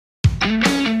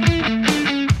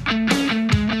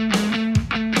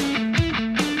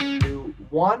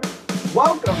One,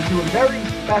 welcome to a very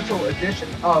special edition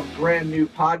of Brand New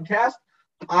Podcast.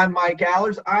 I'm Mike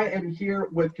Allers. I am here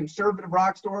with conservative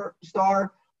rock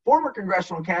star, former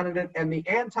congressional candidate, and the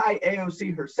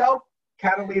anti-AOC herself,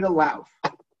 Catalina Lauf.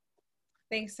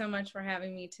 Thanks so much for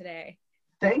having me today.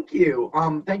 Thank you.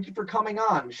 Thank you for coming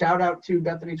on. Shout out to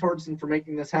Bethany Torgerson for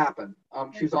making this happen.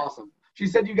 She's awesome. She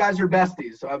said you guys are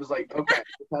besties, so I was like, okay,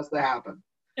 this has to happen.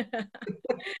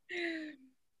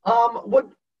 What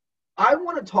I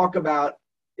want to talk about,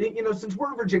 since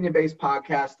we're a Virginia-based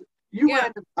podcast, you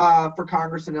ran for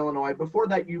Congress in Illinois. Before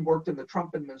that, you worked in the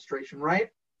Trump administration, right?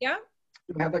 Yeah.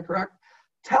 Do I have that correct?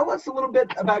 Tell us a little bit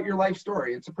about your life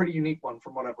story. It's a pretty unique one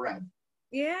from what I've read.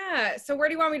 Yeah. So where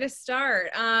do you want me to start?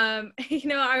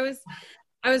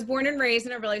 I was born and raised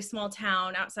in a really small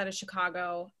town outside of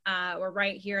Chicago. We're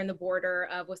right here in the border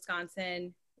of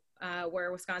Wisconsin,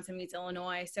 where Wisconsin meets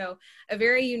Illinois. So a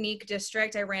very unique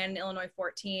district. I ran in Illinois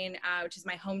 14, which is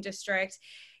my home district.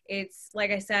 It's,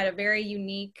 like I said, a very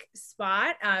unique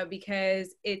spot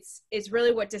because it's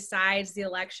really what decides the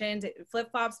elections. It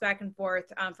flip-flops back and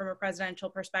forth from a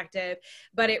presidential perspective,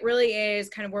 but it really is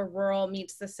kind of where rural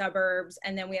meets the suburbs,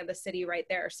 and then we have the city right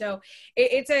there. So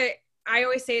I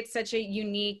always say it's such a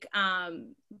unique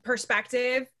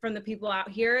perspective from the people out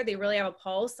here. They really have a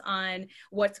pulse on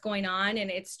what's going on, and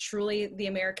it's truly the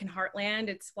American heartland.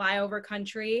 It's flyover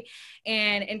country.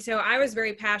 And so I was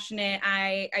very passionate.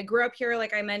 I grew up here,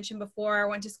 like I mentioned before. I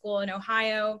went to school in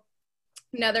Ohio,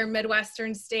 another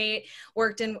Midwestern state,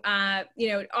 worked in,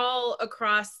 all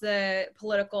across the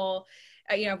political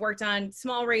I've worked on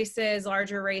small races,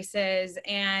 larger races,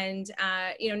 and,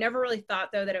 never really thought,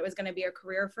 though, that it was going to be a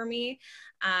career for me.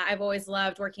 I've always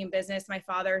loved working in business. My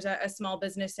father's a small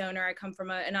business owner. I come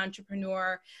from an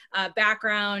entrepreneur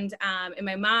background, and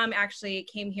my mom actually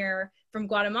came here from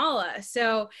Guatemala.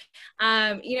 So,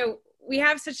 we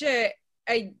have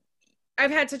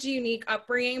I've had such a unique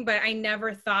upbringing, but I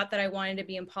never thought that I wanted to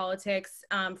be in politics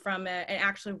from an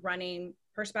actually running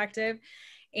perspective.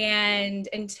 And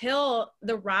until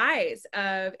the rise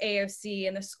of AOC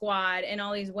and the squad and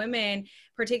all these women,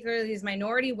 particularly these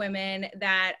minority women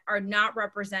that are not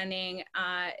representing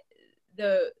not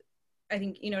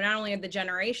only of the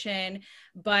generation,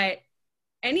 but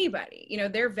anybody,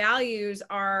 their values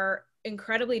are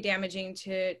incredibly damaging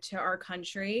to our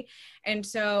country. And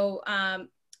so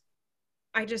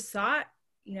I just thought,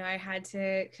 I had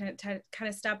to kind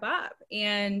of step up.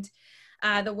 And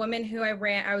the woman who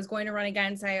I was going to run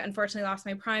against, I unfortunately lost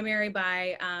my primary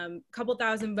by a couple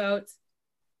thousand votes.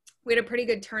 We had a pretty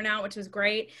good turnout, which was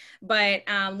great. But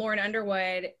Lauren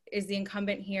Underwood is the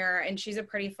incumbent here, and she's a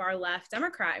pretty far left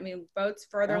Democrat. I mean, votes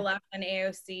further left than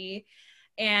AOC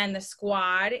and the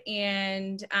squad.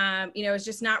 And, it's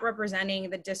just not representing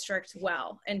the district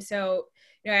well. And so,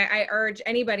 I urge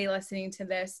anybody listening to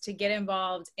this to get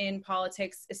involved in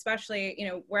politics, especially,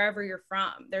 wherever you're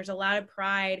from. There's a lot of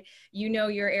pride.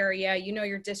 Your area,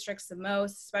 your districts the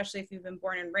most, especially if you've been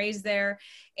born and raised there.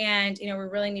 And, we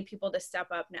really need people to step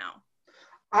up now.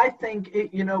 I think,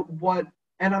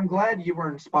 and I'm glad you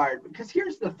were inspired, because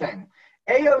here's the thing.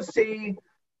 AOC,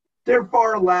 they're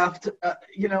far left,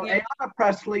 Ayanna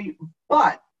Pressley,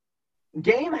 but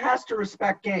game has to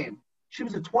respect game. She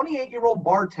was a 28-year-old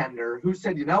bartender who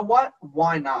said, you know what?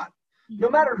 Why not? No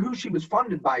matter who she was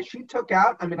funded by, she took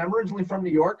out, I'm originally from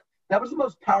New York. That was the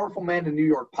most powerful man in New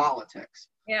York politics.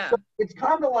 Yeah. So it's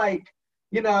kind of like,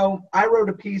 I wrote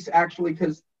a piece actually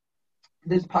because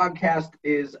this podcast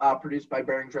is produced by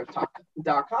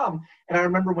BearingDrift.com. And I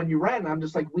remember when you ran, I'm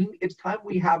just like, it's time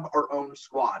we have our own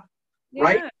squad,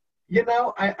 right? If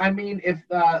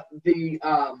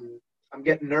I'm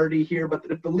getting nerdy here, but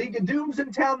if the League of Doom's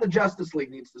in town, the Justice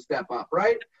League needs to step up,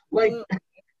 right? Like,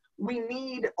 we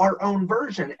need our own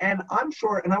version. And I'm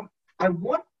sure, and I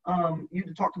want you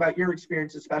to talk about your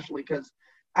experience, especially because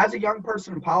as a young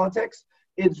person in politics,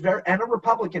 and a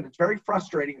Republican, it's very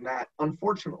frustrating that,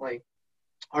 unfortunately,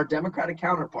 our Democratic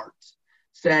counterparts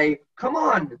say, come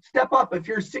on, step up. If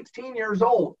you're 16 years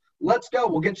old, let's go.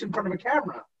 We'll get you in front of a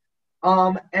camera.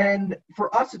 And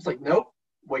for us, it's like, nope,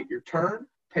 wait your turn.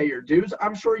 Pay your dues.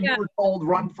 I'm sure you were told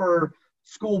run for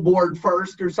school board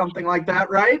first or something like that,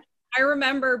 right? I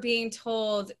remember being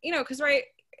told, because right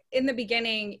in the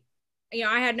beginning,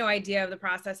 I had no idea of the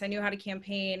process. I knew how to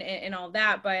campaign and all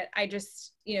that, but I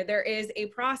just, there is a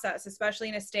process, especially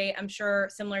in a state, I'm sure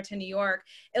similar to New York.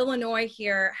 Illinois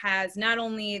here has not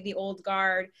only the old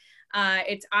guard,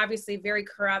 It's obviously very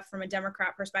corrupt from a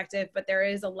Democrat perspective, but there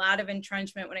is a lot of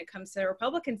entrenchment when it comes to the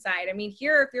Republican side. I mean,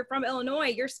 here, if you're from Illinois,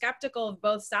 you're skeptical of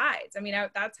both sides. I mean,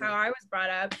 that's how I was brought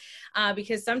up,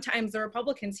 because sometimes the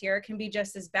Republicans here can be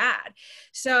just as bad.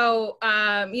 So,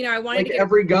 you know, I wanted like to get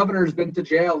every governor's been to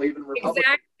jail, even Republicans.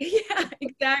 Exactly. Yeah,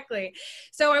 exactly.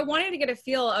 So I wanted to get a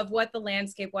feel of what the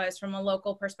landscape was from a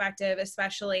local perspective,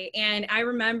 especially. And I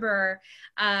remember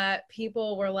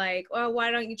people were like, "Oh, why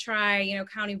don't you try, you know,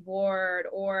 county board?"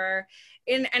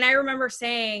 And I remember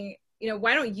saying, you know,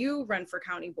 "Why don't you run for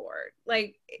county board?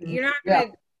 Like, you're not gonna."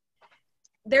 Yeah.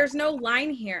 There's no line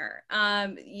here.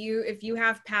 If you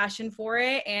have passion for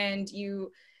it and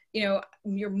you know,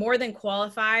 you're more than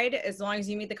qualified as long as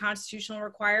you meet the constitutional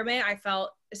requirement. I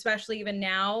felt, especially even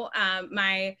now,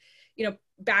 my, you know,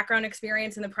 background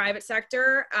experience in the private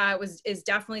sector is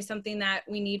definitely something that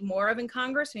we need more of in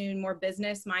Congress. We need more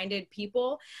business-minded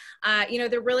people. You know,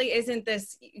 there really isn't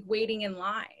this waiting in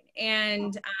line.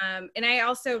 And I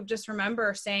also just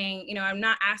remember saying, you know, I'm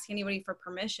not asking anybody for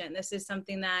permission. This is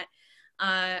something that,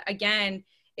 again,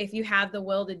 if you have the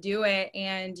will to do it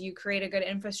and you create a good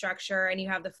infrastructure and you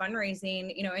have the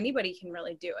fundraising, you know, anybody can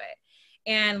really do it.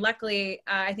 And luckily,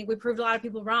 I think we proved a lot of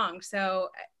people wrong. So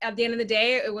at the end of the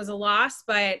day, it was a loss,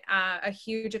 but a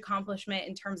huge accomplishment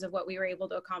in terms of what we were able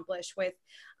to accomplish with,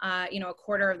 you know, a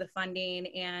quarter of the funding.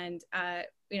 And,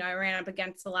 you know, I ran up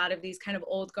against a lot of these kind of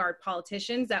old guard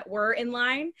politicians that were in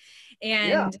line.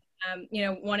 And, you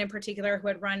know, one in particular who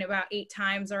had run about 8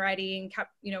 times already and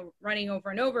kept, you know, running over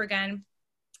and over again,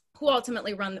 who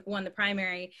ultimately won the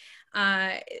primary.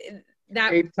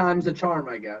 That 8 times the charm,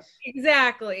 I guess.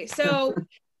 Exactly. So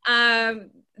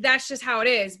that's just how it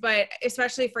is. But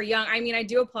especially for young, I mean, I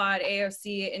do applaud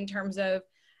AOC in terms of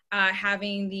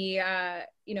having the,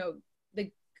 you know,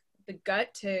 the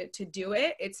gut to do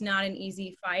it. It's not an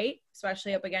easy fight,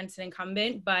 especially up against an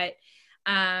incumbent. But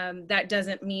that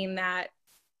doesn't mean that,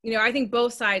 you know, I think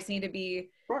both sides need to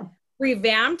be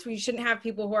revamped. We shouldn't have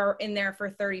people who are in there for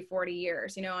 30, 40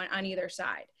 years, you know, on either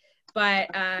side. But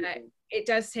it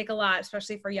does take a lot,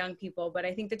 especially for young people. But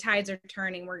I think the tides are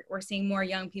turning. We're seeing more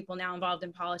young people now involved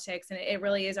in politics, and it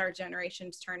really is our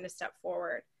generation's turn to step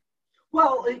forward.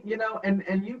 Well, you know,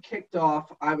 and you kicked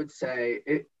off, I would say,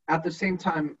 at the same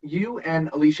time, you and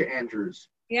Alicia Andrews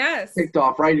kicked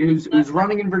off, right? Who's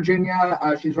running in Virginia.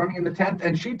 She's running in the 10th,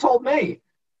 and she told me,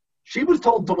 she was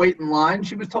told to wait in line.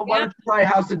 She was told, why don't you try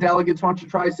House of Delegates? Why don't you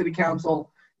try City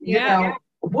Council? You know,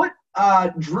 what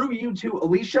drew you to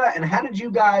Alicia, and how did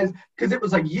you guys, because it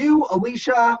was like you,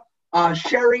 Alicia,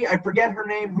 Sherry, I forget her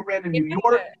name, who ran in New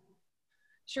York,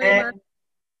 and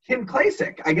Kim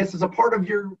Klacik, I guess, is a part of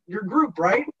your group,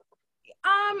 right?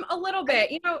 A little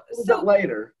bit, you know, a little bit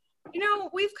later. You know,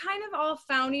 we've kind of all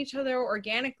found each other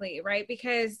organically, right?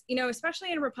 Because, you know,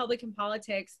 especially in Republican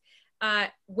politics,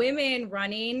 women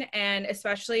running, and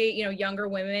especially, you know, younger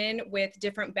women with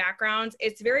different backgrounds,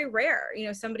 it's very rare. You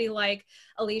know, somebody like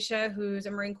Alicia, who's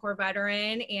a Marine Corps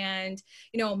veteran and,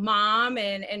 you know, mom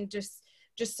and just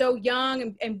so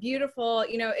young and beautiful,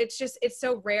 you know, it's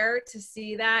so rare to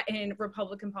see that in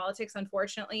Republican politics.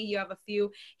 Unfortunately, you have a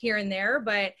few here and there,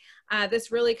 but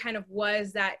this really kind of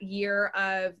was that year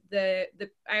of the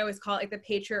I always call it like the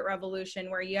Patriot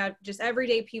Revolution, where you have just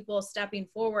everyday people stepping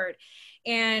forward.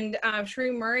 And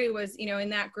Sheree Murray was, you know, in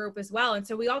that group as well. And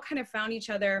so we all kind of found each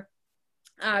other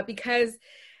because,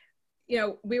 you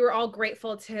know, we were all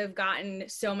grateful to have gotten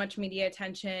so much media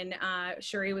attention.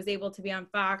 Sheree was able to be on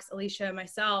Fox, Alicia,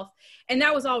 myself, and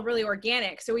that was all really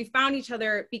organic. So we found each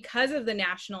other because of the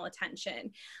national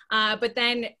attention. But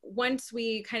then once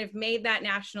we kind of made that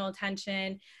national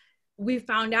attention, we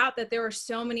found out that there were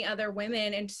so many other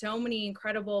women and so many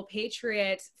incredible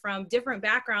patriots from different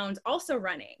backgrounds also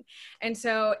running. And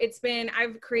so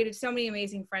I've created so many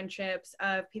amazing friendships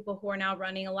of people who are now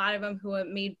running, a lot of them who have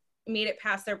made it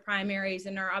past their primaries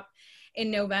and are up in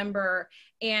November.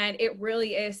 And it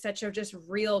really is such a just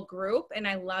real group. And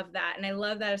I love that. And I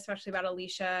love that, especially about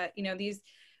Alicia, you know,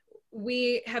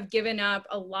 we have given up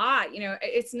a lot, you know,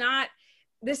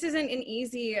 this isn't an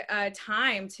easy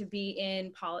time to be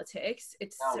in politics.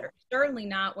 It's certainly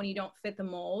not when you don't fit the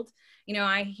mold. You know,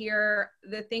 I hear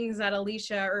the things that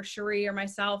Alicia or Sheree or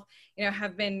myself, you know,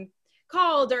 have been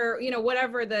called, or, you know,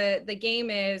 whatever the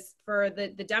game is for the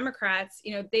Democrats,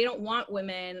 you know, they don't want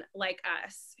women like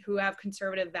us who have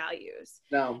conservative values.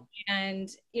 No. And,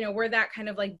 you know, we're that kind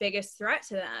of like biggest threat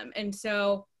to them. And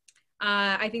so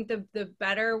I think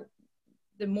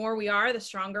the more we are, the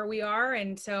stronger we are.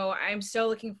 And so I'm so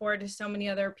looking forward to so many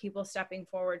other people stepping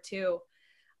forward too,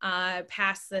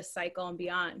 past this cycle and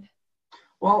beyond.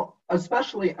 Well,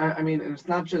 especially, I mean, it's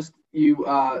not just you,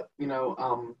 you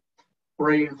know,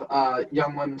 brave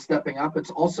young women stepping up. It's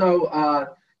also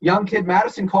young kid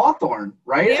Madison Cawthorn,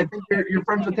 right? Yeah. I think you're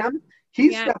friends with him.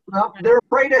 He's Yeah. stepping up. They're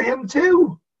afraid of him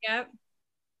too. Yep.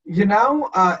 You know,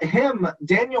 him,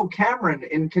 Daniel Cameron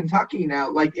in Kentucky now,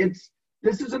 like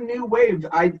this is a new wave.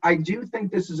 I do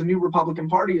think this is a new Republican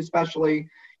Party, especially,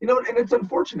 you know, and it's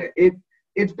unfortunate.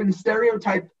 It's been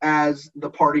stereotyped as the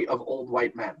party of old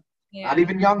white men, not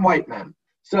even young white men.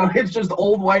 So it's just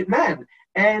old white men.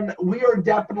 And we are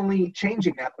definitely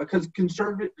changing that because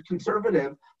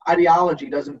conservative ideology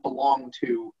doesn't belong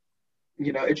to,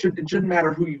 you know, it shouldn't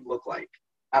matter who you look like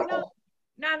at all.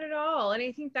 Not at all. And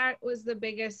I think that was the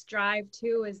biggest drive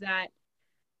too, is that,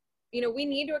 you know, we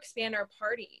need to expand our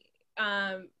party.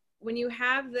 When you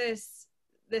have this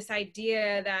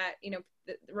idea that, you know,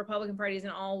 the Republican Party is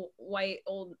an all white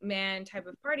old man type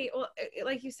of party, well,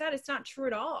 like you said, it's not true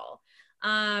at all.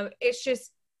 It's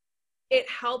just, it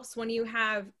helps when you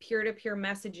have peer-to-peer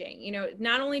messaging. You know,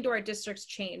 not only do our districts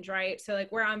change, right? So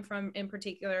like where I'm from in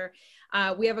particular,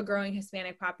 we have a growing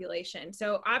Hispanic population.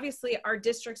 So obviously our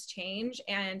districts change,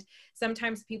 and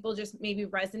sometimes people just maybe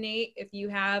resonate if you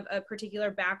have a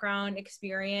particular background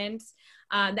experience.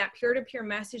 That peer-to-peer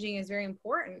messaging is very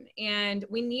important, and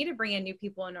we need to bring in new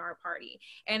people into our party.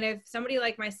 And if somebody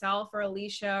like myself or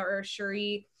Alicia or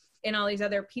Cherie and all these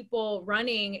other people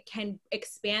running can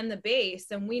expand the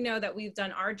base, and we know that we've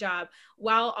done our job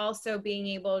while also being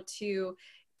able to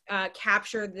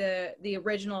capture the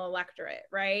original electorate,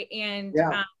 right? And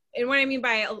and what I mean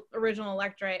by original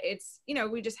electorate, it's, you know,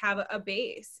 we just have a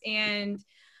base, and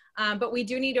but we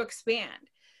do need to expand.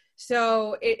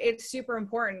 So it's super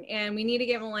important, and we need to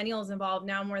get millennials involved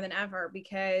now more than ever,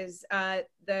 because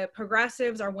the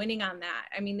progressives are winning on that.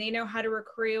 I mean, they know how to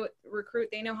recruit,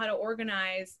 they know how to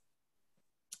organize.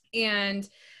 And,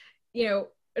 you know,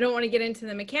 I don't want to get into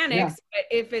the mechanics, but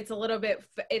if it's a little bit,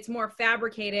 it's more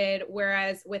fabricated.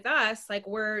 Whereas with us, like,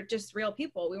 we're just real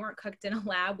people. We weren't cooked in a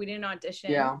lab. We didn't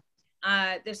audition.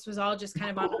 This was all just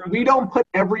kind of on our own. We don't put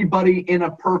everybody in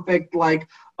a perfect, like,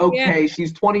 okay,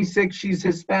 she's 26, she's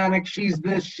Hispanic, she's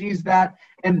this, she's that,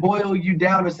 and boil you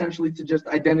down essentially to just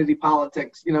identity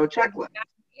politics, you know, checklist.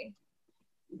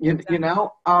 You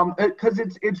know, because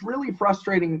it's really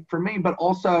frustrating for me, but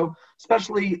also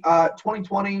especially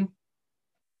 2020,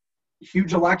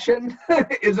 huge election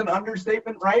is an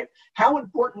understatement, right? How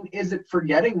important is it for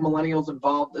getting millennials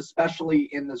involved, especially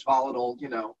in this volatile, you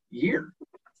know, year?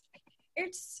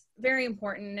 It's very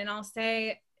important, and I'll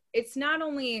say it's not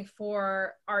only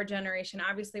for our generation.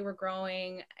 Obviously, we're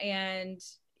growing, and,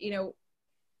 you know,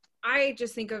 I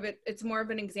just think of it, it's more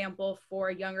of an example for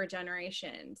younger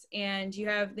generations. And you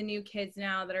have the new kids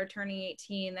now that are turning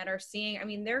 18 that are seeing, I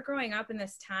mean, they're growing up in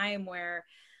this time where,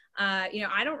 you know,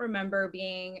 I don't remember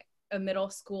being a middle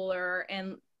schooler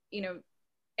and, you know,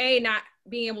 not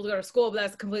being able to go to school, but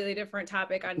that's a completely different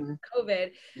topic on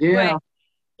COVID. But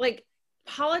like,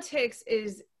 politics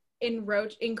is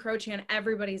encroaching on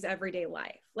everybody's everyday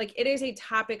life. Like, it is a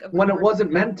topic of when it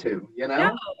wasn't meant to, you know?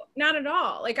 No, not at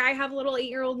all. Like, I have a little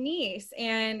 8-year-old niece,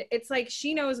 and it's like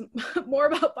she knows more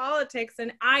about politics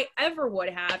than I ever would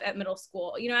have at middle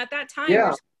school. You know, at that time,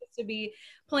 you're supposed to be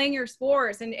playing your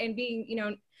sports and being, you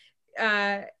know,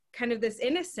 kind of this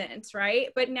innocence, right?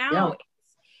 But now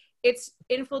it's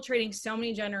infiltrating so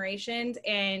many generations,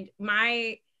 and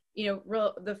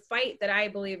the fight that I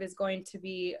believe is going to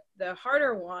be the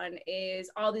harder one is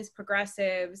all these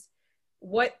progressives,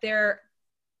 what the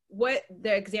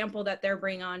example that they're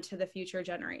bringing on to the future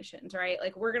generations, right?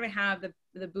 Like, we're going to have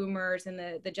the boomers and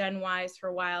the Gen Ys for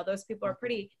a while. Those people are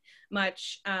pretty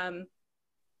much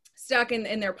stuck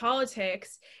in their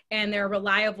politics, and they're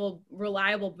reliable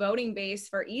voting base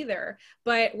for either.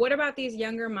 But what about these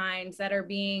younger minds that are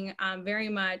being very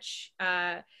much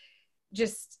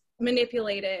just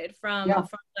manipulated from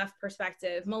left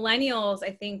perspective? Millennials,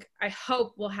 I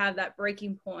hope will have that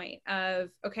breaking point of,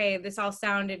 okay, this all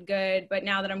sounded good, but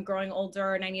now that I'm growing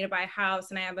older and I need to buy a house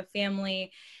and I have a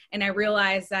family and I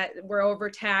realize that we're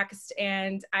overtaxed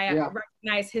and I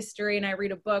recognize history and I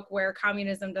read a book where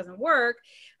communism doesn't work,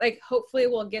 like, hopefully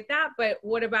we'll get that. But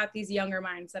what about these younger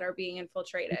minds that are being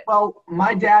infiltrated? Well,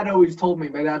 my dad always told me,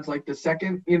 my dad's like the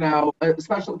second, you know,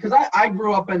 especially because I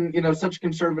grew up in, you know, such a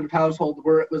conservative household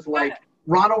where it was like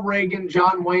Ronald Reagan,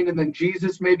 John Wayne, and then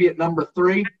Jesus maybe at number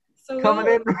 3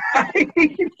 coming in, right?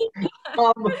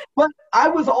 But I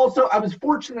was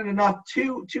fortunate enough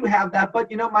to have that.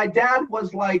 But, you know, my dad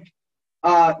was like,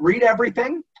 read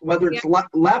everything, whether it's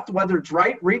left, whether it's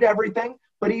right, read everything.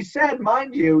 But he said,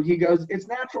 mind you, he goes, it's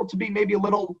natural to be maybe a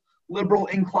little liberal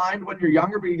inclined when you're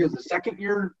younger, but he goes, the second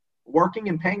you're working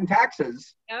and paying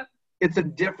taxes, it's a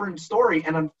different story.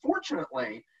 And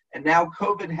unfortunately, And now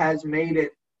COVID has made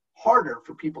it harder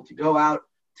for people to go out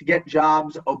to get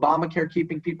jobs, Obamacare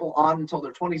keeping people on until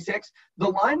they're 26. The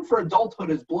line for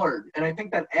adulthood is blurred. And I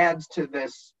think that adds to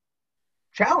this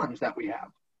challenge that we have.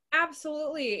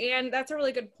 Absolutely. And that's a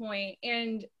really good point.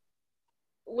 And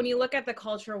when you look at the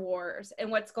culture wars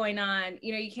and what's going on,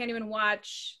 you know, you can't even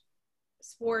watch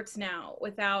sports now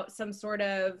without some sort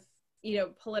of, you know,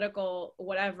 political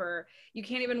whatever. You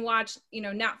can't even watch, you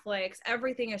know, Netflix.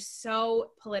 Everything is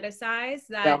so politicized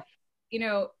that, you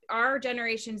know, our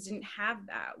generations didn't have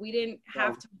that. We didn't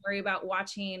have to worry about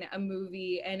watching a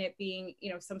movie and it being,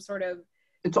 you know, some sort of,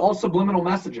 it's all subliminal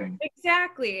messaging.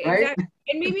 Exactly. Right? Exactly.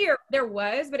 And maybe there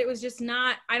was, but it was just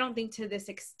not, I don't think, to this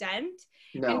extent.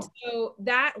 No. And so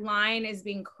that line is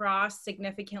being crossed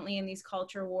significantly in these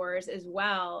culture wars as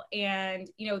well. And,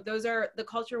 you know, those are the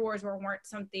culture wars weren't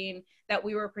something that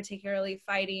we were particularly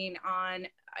fighting on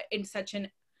in such an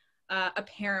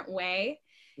apparent way.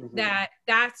 Mm-hmm.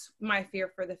 That's my fear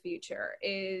for the future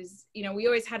is, you know, we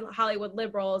always had Hollywood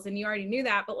liberals and you already knew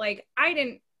that, but like,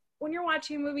 when you're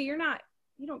watching a movie, you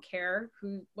don't care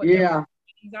what their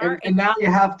things are. And now you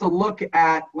have to look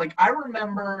at, like, I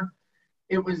remember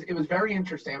it was very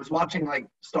interesting. I was watching like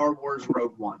Star Wars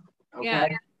Rogue One. Okay. Yeah.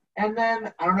 And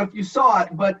then I don't know if you saw it,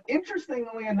 but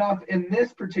interestingly enough, in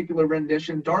this particular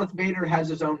rendition, Darth Vader has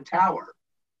his own tower.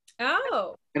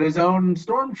 Oh. And his own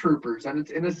stormtroopers, and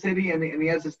it's in a city, and he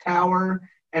has his tower,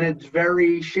 and it's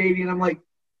very shady. And I'm like,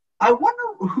 I wonder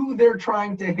who they're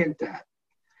trying to hint at,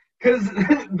 because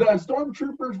the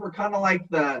stormtroopers were kind of like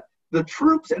the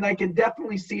troops, and I could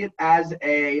definitely see it as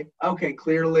okay,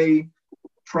 clearly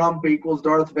Trump equals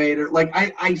Darth Vader. Like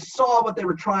I saw what they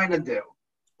were trying to do,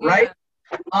 right?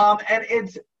 Yeah.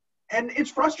 And it's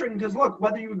frustrating because look,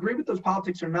 whether you agree with those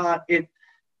politics or not,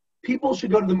 people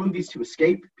should go to the movies to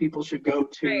escape. People should go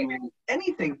to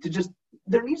anything to just,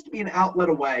 there needs to be an outlet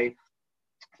away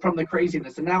from the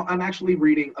craziness. And now I'm actually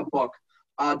reading a book,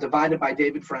 Divided by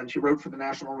David French. He wrote for the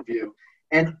National Review.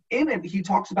 And in it, he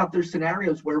talks about there's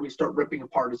scenarios where we start ripping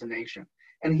apart as a nation.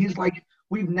 And he's like,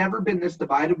 we've never been this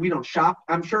divided. We don't shop.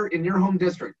 I'm sure in your home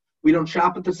district, we don't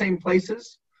shop at the same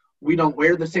places. We don't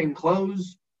wear the same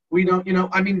clothes. We don't, me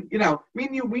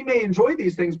and you, we may enjoy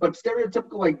these things, but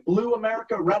stereotypical, like blue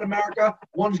America, red America,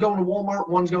 one's going to Walmart,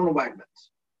 one's going to Wegmans.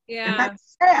 Yeah. And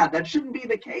that's sad. That shouldn't be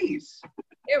the case.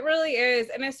 It really is.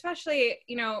 And especially,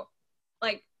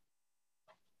 like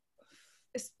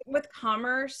with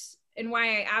commerce and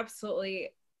why I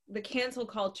absolutely, the cancel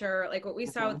culture, like what we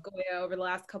saw with Goya over the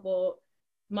last couple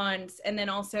months, and then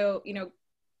also,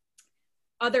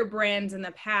 other brands in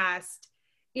the past,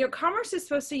 commerce is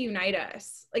supposed to unite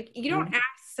us. Like, you don't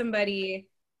ask somebody,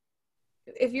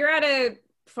 if you're at a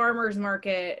farmer's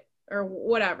market or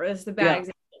whatever, this is a bad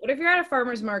example, but if you're at a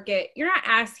farmer's market, you're not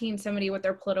asking somebody what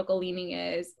their political leaning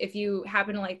is. If you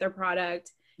happen to like their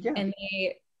product and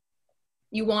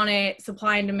you want it,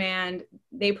 supply and demand,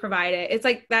 they provide it. It's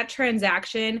like that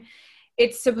transaction,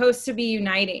 it's supposed to be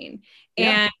uniting.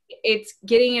 And it's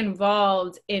getting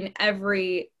involved in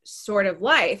every sort of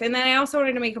life. And then I also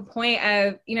wanted to make a point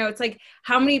of, it's like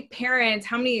how many parents,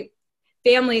 how many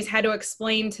families had to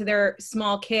explain to their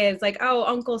small kids, like, oh,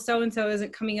 Uncle so-and-so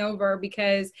isn't coming over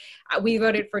because we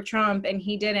voted for Trump and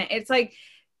he didn't. It's like,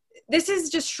 this is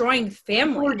destroying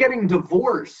families. People are getting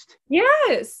divorced.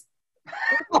 Yes.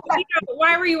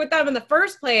 Why were you with them in the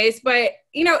first place? But,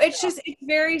 it's just, it's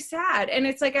very sad. And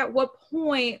it's like, at what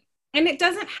point, and it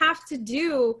doesn't have to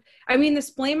do, this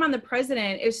blame on the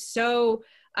president is so,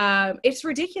 it's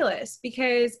ridiculous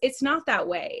because it's not that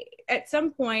way. At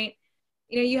some point,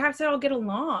 you have to all get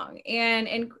along. And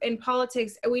in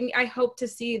politics, I hope to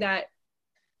see that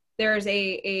there's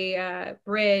a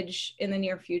bridge in the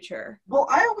near future. Well,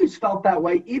 I always felt that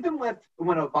way, even when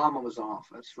Obama was in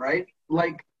office, right?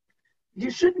 Like, you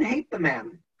shouldn't hate the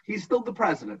man. He's still the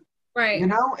president. Right.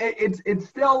 It's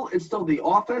still the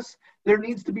office. There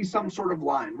needs to be some sort of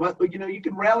line. You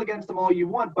can rail against them all you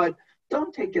want, but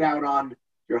don't take it out on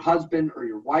your husband or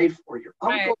your wife or your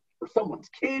uncle or someone's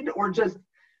kid, or just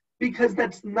because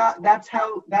that's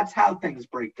how things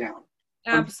break down.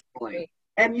 Absolutely.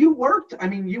 And you worked at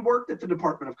the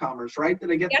Department of Commerce, right?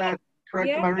 Did I get that correct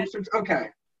in my research? Okay.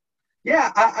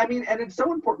 Yeah. And it's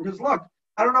so important because look,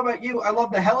 I don't know about you. I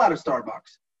love the hell out of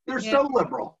Starbucks. They're so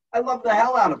liberal. I love the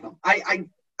hell out of them.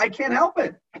 I can't help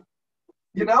it,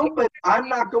 but I'm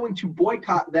not going to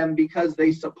boycott them because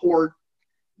they support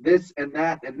this and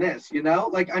that and this,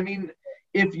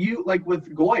 if you, like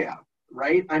with Goya,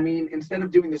 right? Instead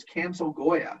of doing this cancel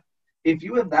Goya, if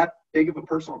you have that big of a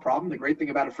personal problem, the great thing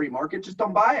about a free market, just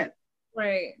don't buy it.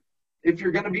 Right. If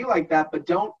you're going to be like that, but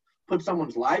don't put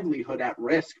someone's livelihood at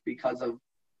risk because of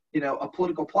a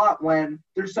political plot when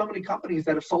there's so many companies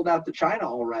that have sold out to China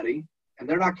already, and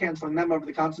they're not canceling them over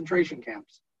the concentration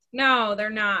camps. No, they're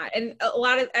not. And a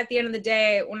lot of, at the end of the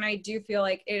day, when I do feel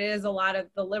like it is a lot of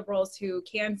the liberals who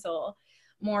cancel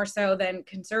more so than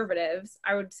conservatives,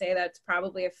 I would say that's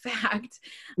probably a fact.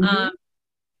 Mm-hmm.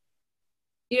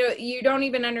 You don't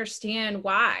even understand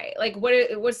why. Like,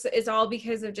 what's it's all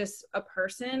because of just a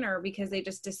person or because they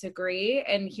just disagree.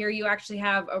 And here you actually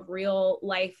have a real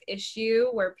life issue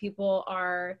where people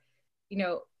are,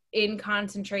 in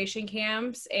concentration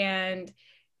camps, and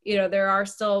there are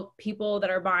still people that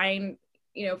are buying,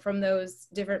 from those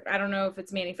different, I don't know if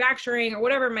it's manufacturing or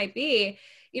whatever it might be,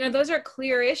 those are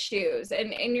clear issues.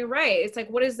 And you're right. It's like,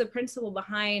 what is the principle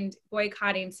behind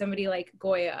boycotting somebody like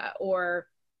Goya? Or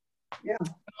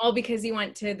all because he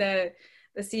went to the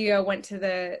CEO went to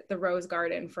the Rose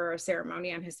Garden for a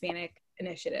ceremony on Hispanic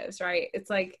initiatives, right? It's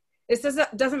like, this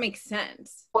doesn't make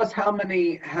sense. Plus, how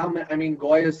many, I mean,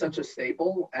 Goya is such a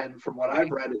staple, and from what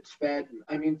I've read, it's fed,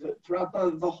 I mean, throughout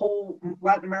the whole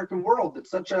Latin American world.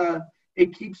 It's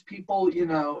it keeps people,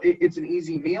 it's an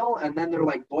easy meal, and then they're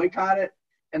like, boycott it,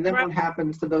 and then what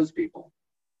happens to those people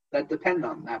that depend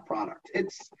on that product?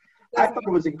 I thought it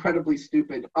was incredibly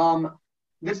stupid.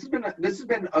 This has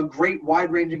been a great,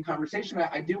 wide-ranging conversation.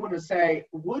 I do want to say,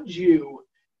 would you,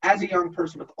 as a young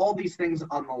person with all these things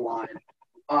on the line,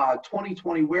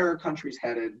 2020, where our country's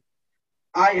headed,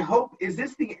 I hope,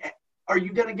 are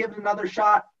you going to give it another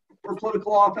shot for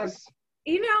political office?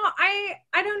 I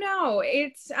don't know.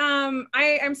 It's,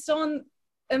 I'm still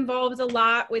involved a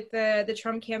lot with the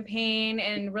Trump campaign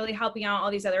and really helping out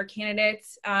all these other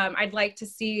candidates. I'd like to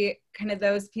see kind of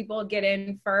those people get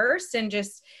in first and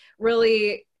just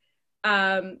really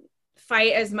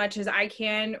fight as much as I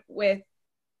can with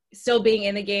still being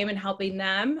in the game and helping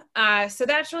them. So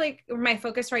that's really my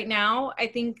focus right now. I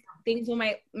think things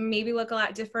maybe look a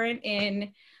lot different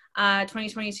in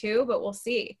 2022, but we'll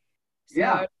see.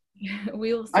 So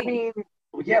we will see. I mean,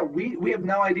 we have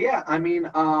no idea. I mean,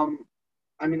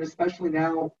 especially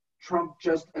now, Trump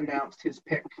just announced his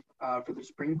pick for the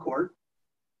Supreme Court.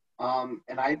 And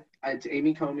it's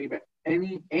Amy Coney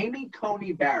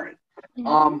Barrett.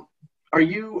 Mm-hmm. Are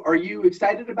you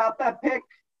excited about that pick?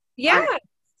 Yeah.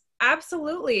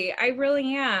 Absolutely. I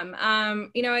really am.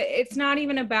 It's not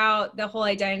even about the whole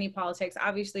identity politics.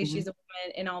 Obviously, she's a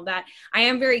woman and all that. I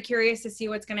am very curious to see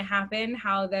what's going to happen,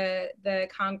 how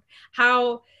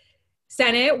how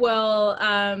Senate will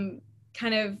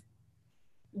kind of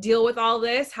deal with all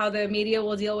this, how the media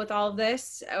will deal with all of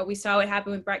this. We saw what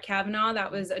happened with Brett Kavanaugh.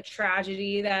 That was a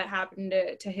tragedy that happened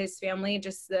to his family.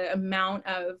 Just the amount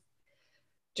of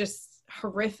just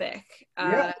horrific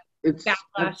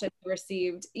backlash that they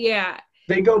received. Yeah.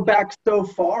 They go back so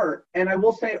far. And I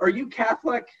will say, are you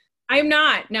Catholic? I'm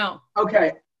not, no.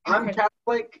 Okay. I'm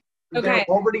Catholic. Okay. They're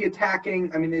already attacking,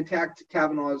 they attacked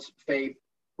Kavanaugh's faith,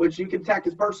 which you can attack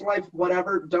his personal life,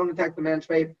 whatever. Don't attack the man's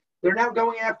faith. They're now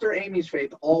going after Amy's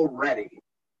faith already.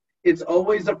 It's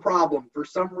always a problem. For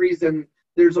some reason,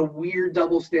 there's a weird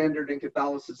double standard in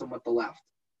Catholicism with the left.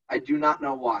 I do not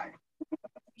know why.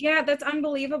 Yeah, that's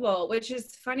unbelievable, which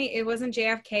is funny. It wasn't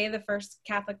JFK the first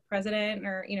Catholic president,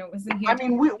 or, wasn't he? I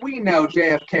mean, we know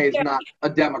JFK is not a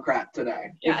Democrat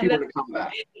today, if he were to come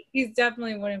back. He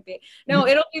definitely wouldn't be. No,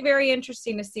 it'll be very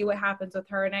interesting to see what happens with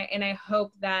her, and I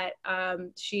hope that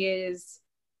she is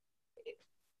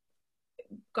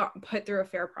got put through a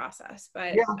fair process.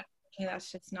 But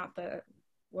that's just not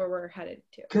where we're headed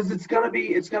to. Because it's gonna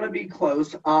be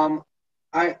close.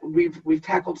 We've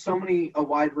tackled a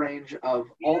wide range of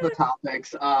all the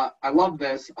topics. I love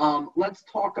this. Let's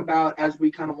talk about, as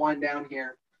we kind of wind down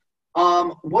here,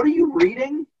 what are you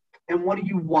reading and what are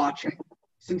you watching?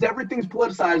 Since everything's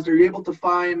politicized, are you able to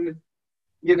find,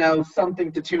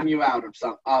 something to tune you out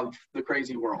of the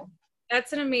crazy world?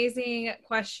 That's an amazing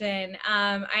question.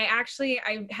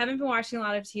 I haven't been watching a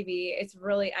lot of TV. It's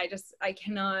really, I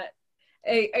cannot.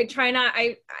 I try not.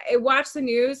 I watch the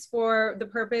news for the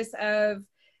purpose of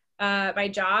my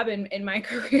job and my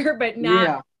career, but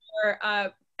not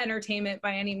for entertainment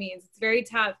by any means. It's very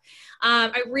tough.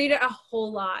 I read a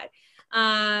whole lot.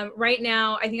 Right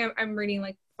now, I think I'm reading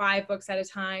like 5 books at a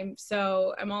time,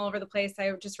 so I'm all over the place.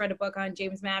 I just read a book on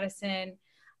James Madison.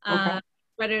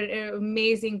 Read an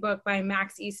amazing book by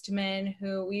Max Eastman,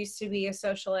 who used to be a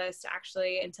socialist,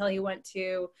 actually, until he went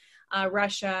to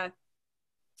Russia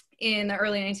in the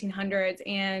early 1900s.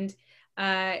 And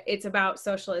It's about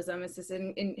socialism. It's just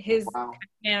in his Wow.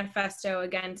 manifesto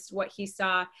against what he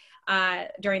saw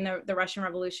during the Russian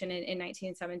Revolution in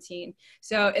 1917.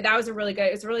 So that was a really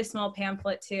good, it's a really small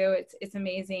pamphlet too. It's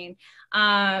amazing.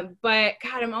 But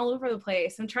God, I'm all over the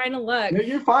place. I'm trying to look. No,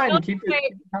 you're fine. Keep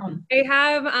it going. I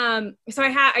have, so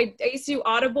I used to do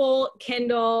Audible,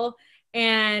 Kindle,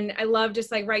 and I love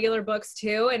just like regular books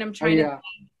too. And I'm trying to think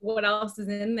what else is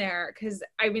in there. Cause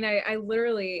I mean, I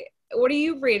literally, what are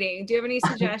you reading? Do you have any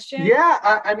suggestions?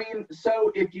 Yeah, I mean,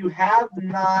 so if you have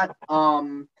not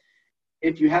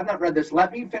read this,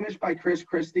 Let Me Finish by Chris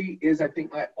Christie is, I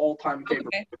think, my all-time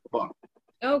favorite book.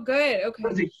 Oh, good. Okay. I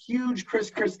was a huge Chris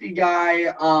Christie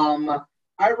guy.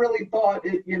 I really thought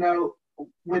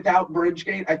without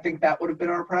Bridgegate, I think that would have been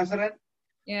our president.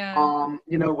 Yeah.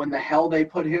 When the hell they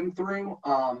put him through.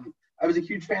 I was a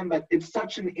huge fan, but it's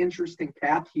such an interesting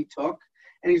path he took.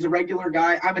 And he's a regular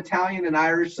guy. I'm Italian and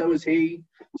Irish, so is he.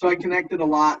 So I connected a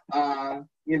lot, and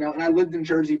I lived in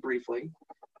Jersey briefly.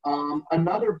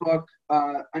 Another book,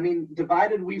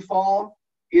 Divided We Fall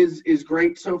is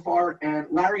great so far. And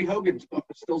Larry Hogan's book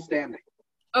is still standing.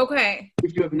 Okay.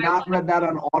 If you have not read that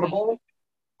on Audible,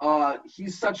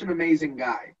 he's such an amazing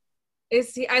guy.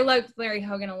 I love Larry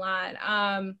Hogan a lot.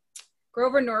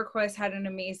 Grover Norquist had an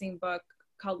amazing book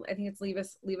called, I think it's Leave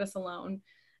Us Alone.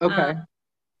 Okay.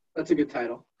 That's a good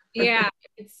title. Yeah,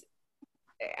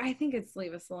 I think it's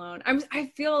Leave Us Alone. I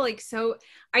feel like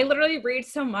I literally read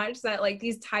so much that like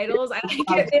these titles, I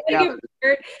like it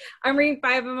weird. I'm reading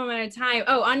 5 of them at a time.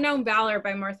 Oh, Unknown Valor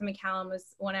by Martha McCallum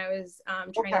was when I was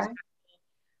training.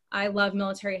 I love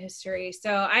military history.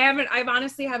 So I've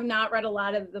honestly have not read a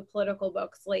lot of the political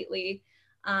books lately.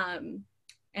 And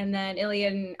then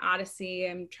Iliad and Odyssey,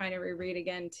 I'm trying to reread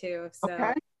again too.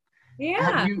 So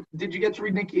yeah. Did you get to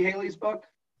read Nikki Haley's book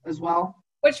as well?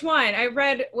 Which one? I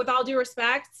read With All Due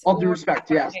Respect. All Due Respect,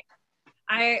 yes.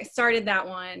 I started that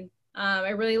one. I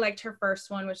really liked her first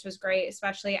one, which was great,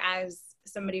 especially as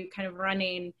somebody kind of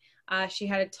running. She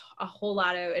had a whole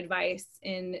lot of advice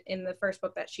in the first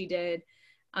book that she did,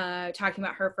 talking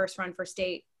about her first run for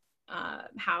state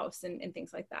house and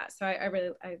things like that. So I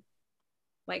really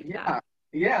liked that.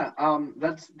 Yeah,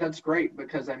 that's great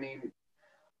because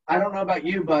I don't know about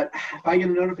you, but if I get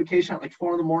a notification at like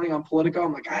 4 a.m. on Politico,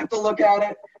 I'm like, I have to look at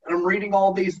it, and I'm reading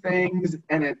all these things,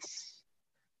 and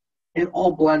it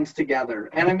all blends together.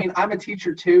 And I'm a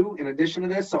teacher too, in addition to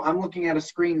this, so I'm looking at a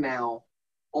screen now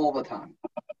all the time.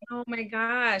 Oh my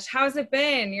gosh, how's it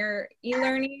been? Your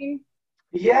e-learning?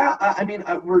 Yeah,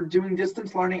 we're doing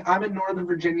distance learning. I'm in Northern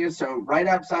Virginia, so right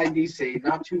outside DC,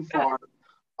 not too far.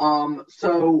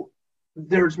 So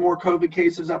there's more COVID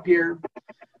cases up here.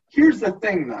 Here's the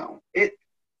thing, though.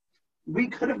 We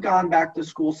could have gone back to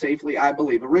school safely, I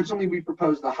believe. Originally, we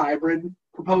proposed the hybrid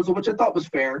proposal, which I thought was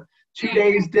fair. 2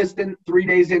 days distant, 3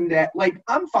 days in debt. Like,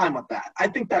 I'm fine with that. I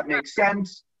think that makes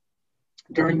sense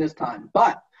during this time.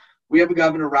 But we have a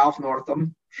governor, Ralph Northam.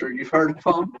 I'm sure you've heard of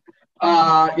him.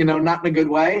 Not in a good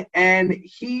way. And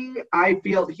I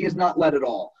feel he has not led at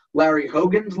all. Larry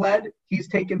Hogan's led. He's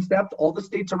taken steps. All the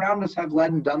states around us have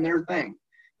led and done their thing.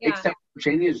 Yeah. Except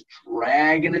Virginia is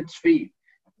dragging its feet.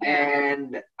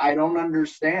 And I don't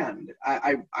understand.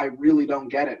 I really don't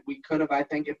get it. We could have, I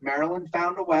think, if Maryland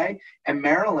found a way. And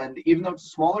Maryland, even though it's a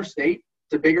smaller state,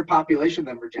 it's a bigger population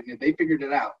than Virginia. They figured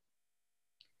it out.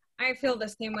 I feel the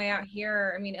same way out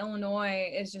here.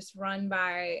 Illinois is just run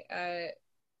by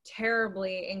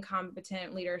terribly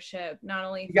incompetent leadership. Not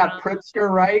only you got Pritzker,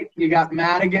 right? You got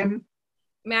Madigan,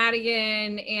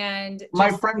 and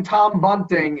my friend Tom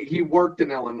Bunting. He worked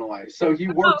in Illinois, so he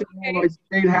worked in Illinois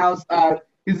State House.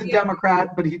 He's a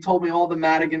Democrat, but he told me all the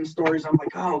Madigan stories. I'm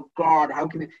like, oh God, how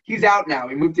can he's out now?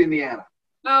 He moved to Indiana.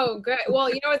 Oh, good. Well,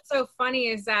 what's so funny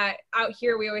is that out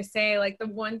here we always say like the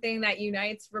one thing that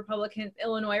unites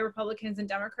Illinois Republicans and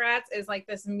Democrats is like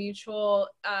this mutual,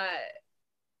 I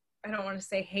don't want to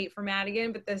say hate for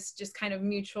Madigan, but this just kind of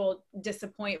mutual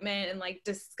disappointment and like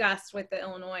disgust with the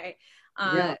Illinois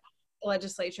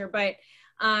legislature. But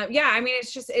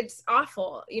it's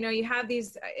awful. You have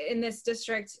these in this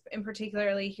district, in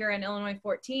particularly here in Illinois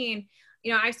 14,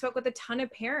 I spoke with a ton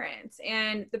of parents,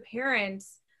 and the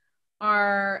parents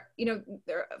are,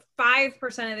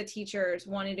 5% of the teachers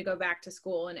wanting to go back to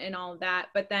school and all of that.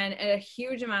 But then a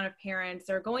huge amount of parents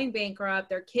are going bankrupt.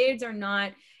 Their kids are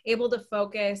not able to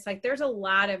focus. Like there's a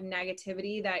lot of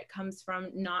negativity that comes from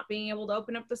not being able to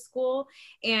open up the school.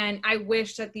 And I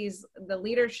wish that the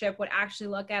leadership would actually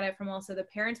look at it from also the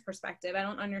parents' perspective. I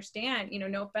don't understand,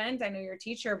 no offense. I know you're a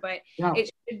teacher, but it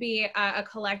should be a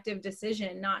collective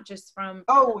decision, not just from.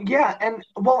 Oh yeah, and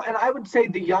I would say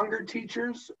the younger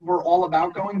teachers were all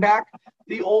about going back.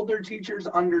 The older teachers,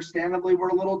 understandably, were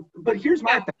a little. But here's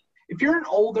my thing: if you're an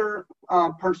older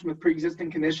person with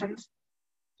pre-existing conditions,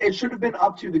 it should have been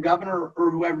up to the governor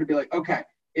or whoever to be like, okay,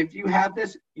 if you have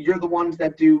this, you're the ones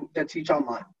that teach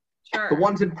online. Sure. The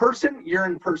ones in person, you're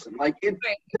in person. Like it's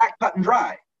Right. that cut and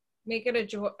dry. Make it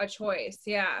a choice.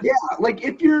 Yeah. Yeah, like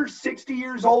if you're 60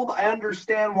 years old, I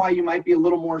understand why you might be a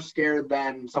little more scared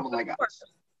than someone like us.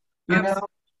 You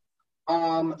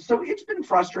know? So it's been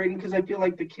frustrating because I feel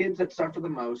like the kids that suffer the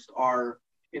most are,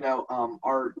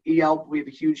 our EL. We have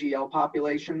a huge EL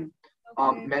population,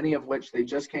 Okay. many of which they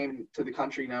just came to the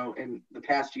country, in the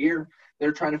past year.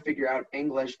 They're trying to figure out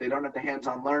English. They don't have the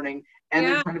hands-on learning, and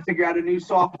they're trying to figure out a new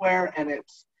software, and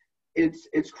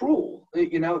it's cruel,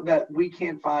 that we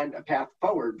can't find a path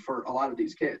forward for a lot of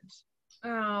these kids.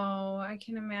 Oh, I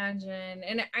can imagine.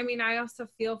 And I mean, I also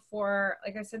feel for,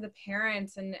 like I said, the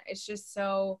parents, and it's just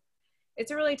it's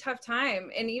a really tough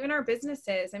time. And even our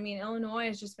businesses, I mean, Illinois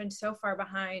has just been so far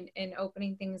behind in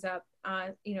opening things up,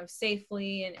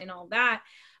 safely and all that.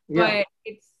 Yeah.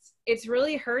 But it's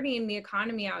really hurting the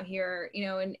economy out here,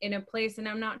 in a place, and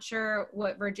I'm not sure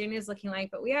what Virginia is looking like,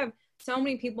 but we have so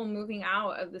many people moving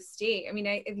out of the state. I mean,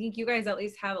 I think you guys at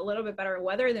least have a little bit better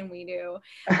weather than we do.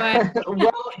 But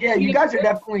well, yeah, you guys are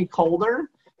definitely colder.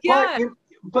 Yeah.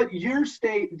 But your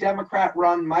state Democrat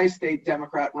run, my state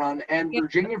Democrat run, and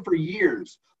Virginia for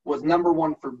years was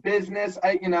 #1 for business.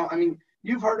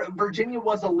 You've heard of Virginia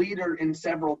was a leader in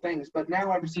several things, but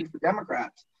now ever since the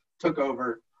Democrats took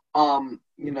over,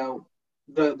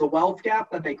 the wealth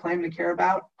gap that they claim to care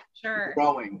about, sure,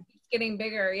 growing. Getting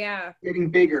bigger, yeah.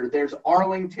 Getting bigger. There's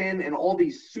Arlington and all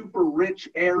these super rich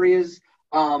areas.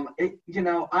 I'm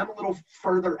a little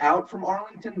further out from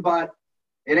Arlington, but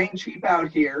it ain't cheap out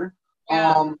here.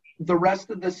 Yeah. The rest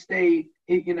of the state,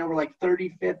 we're like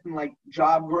 35th in like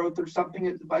job growth or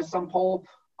something by some poll.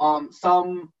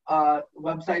 Some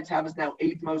websites have us now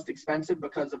 8th most expensive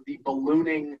because of the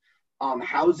ballooning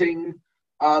housing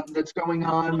that's going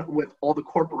on with all the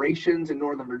corporations in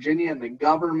Northern Virginia and the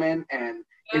government, and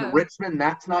in Richmond,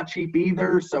 that's not cheap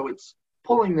either. So it's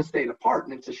pulling the state apart,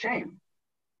 and it's a shame.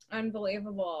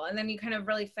 Unbelievable. And then you kind of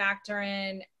really factor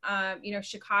in,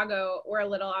 Chicago. We're a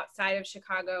little outside of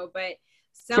Chicago, but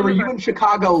so are you in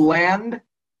Chicago land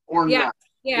or not?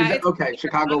 Yeah. Okay,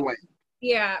 Chicago land.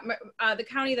 Yeah, the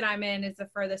county that I'm in is the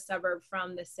furthest suburb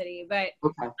from the city, but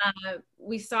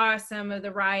we saw some of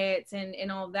the riots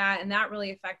and all of that, and that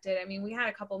really affected. I mean, we had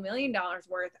a couple $1 million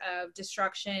worth of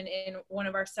destruction in one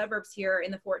of our suburbs here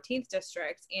in the 14th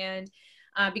district, and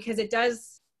because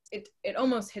it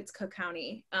almost hits Cook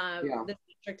County. The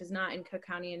district is not in Cook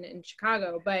County in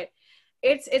Chicago, but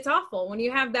it's awful when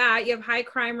you have that. You have high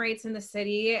crime rates in the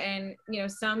city, and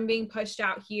some being pushed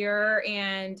out here,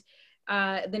 and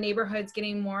the neighborhood's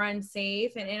getting more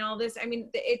unsafe and all this. I mean,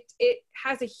 it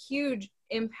has a huge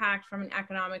impact from an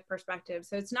economic perspective.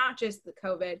 So it's not just the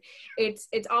COVID, it's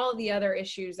all the other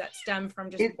issues that stem from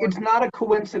just. It's not a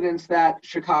coincidence that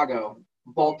Chicago,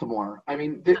 Baltimore,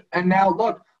 and now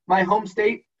look, my home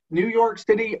state, New York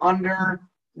City under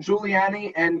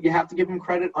Giuliani, and you have to give him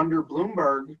credit, under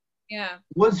Bloomberg,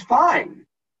 was fine.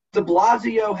 De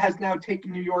Blasio has now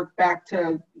taken New York back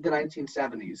to the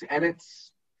 1970s, and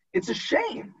it's a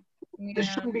shame.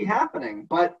 This shouldn't be happening,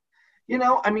 but we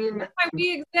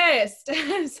exist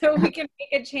so we can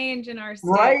make a change in our state.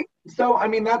 Right? So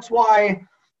that's why,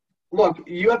 look,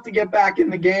 you have to get back in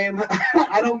the game.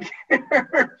 I don't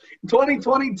care.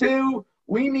 2022,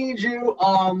 we need you.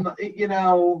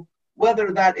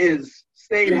 Whether that is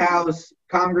State House,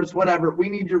 Congress, whatever, we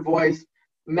need your voice.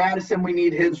 Madison, we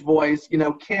need his voice.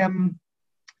 Kim,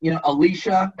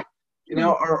 Alicia,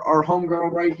 our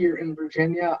homegrown right here in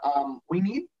Virginia. We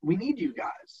need you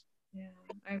guys. Yeah,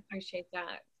 I appreciate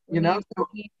that. We need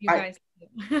you guys.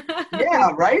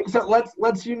 Yeah, right. So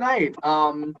let's unite.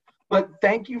 But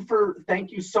thank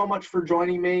you so much for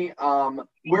joining me.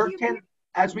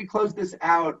 As we close this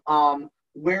out,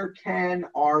 where can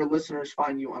our listeners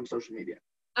find you on social media?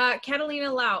 Catalina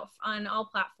Lauf on all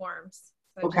platforms.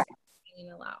 So okay.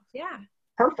 Catalina Lauf. Yeah.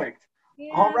 Perfect.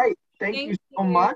 Yeah. All right. Thank you so much.